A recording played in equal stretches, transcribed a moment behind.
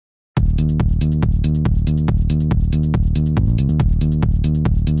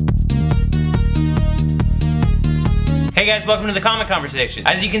guys, welcome to the comment conversation.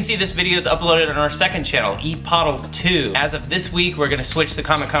 As you can see, this video is uploaded on our second channel, ePodel2. As of this week, we're gonna switch the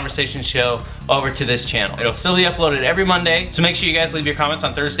comment conversation show over to this channel. It'll still be uploaded every Monday, so make sure you guys leave your comments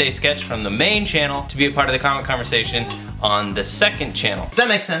on Thursday's sketch from the main channel to be a part of the comment conversation on the second channel. Does that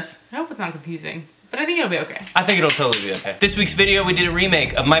make sense? I hope it's not confusing, but I think it'll be okay. I think it'll totally be okay. This week's video, we did a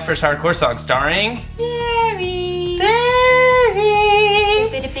remake of My First Hardcore Song starring...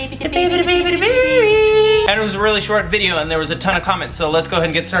 And it was a really short video and there was a ton of comments, so let's go ahead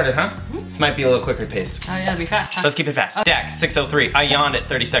and get started, huh? This might be a little quicker paced. Oh yeah, it'll be fast, huh? Let's keep it fast. Dak, 603, I yawned at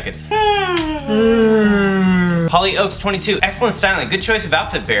 30 seconds. Holly Oaks, 22, excellent styling. Good choice of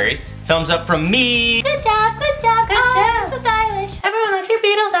outfit, Barry. Thumbs up from me. Good job, good job. Good job. So stylish. Everyone likes your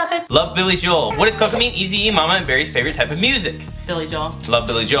Beatles outfit. Love Billy Joel. What does Coco mean? Easy, Mama, and Barry's favorite type of music. Billy Joel. Love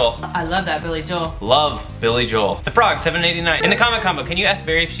Billy Joel. I love that Billy Joel. Love Billy Joel. The Frog, 789. In the comment combo, can you ask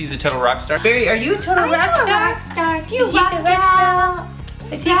Barry if she's a total rock star? Barry, are you a total rock star? Rock star. Do you rock out?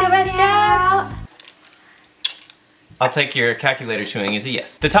 Is he a rock star? I'll take your calculator chewing as a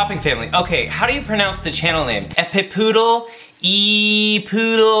yes. The Topping Family. Okay, how do you pronounce the channel name? Epipoodle,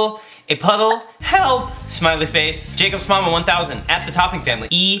 E-Poodle, a puddle, help, smiley face. Jacob's Mama 1000, at the Topping Family.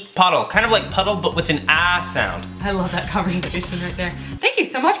 E-Puddle, kind of like puddle, but with an ah sound. I love that conversation right there. Thank you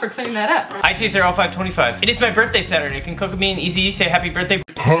so much for clearing that up. iChaser0525. It is my birthday Saturday. Can Coco Bean Easy say happy birthday?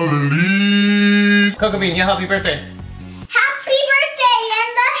 Please. Coco Bean, yeah, happy birthday. Happy birthday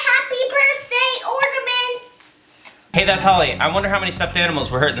and the happy birthday ornaments. Hey, that's Holly. I wonder how many stuffed animals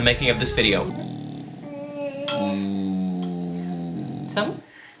were hurt in the making of this video. Some?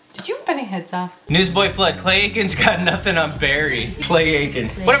 Did you rip any heads off? Newsboy Flood, Clay Aiken's got nothing on Barry. Clay Aiken.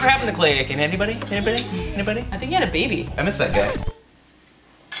 Whatever happened to Clay Aiken? Anybody? Anybody? Anybody? I think he had a baby. I miss that guy.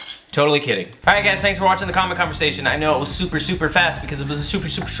 Totally kidding. Alright guys, thanks for watching the comment conversation. I know it was super fast because it was a super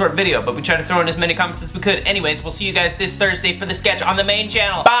short video, but we tried to throw in as many comments as we could. Anyways, we'll see you guys this Thursday for the sketch on the main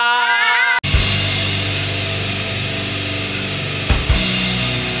channel. Bye!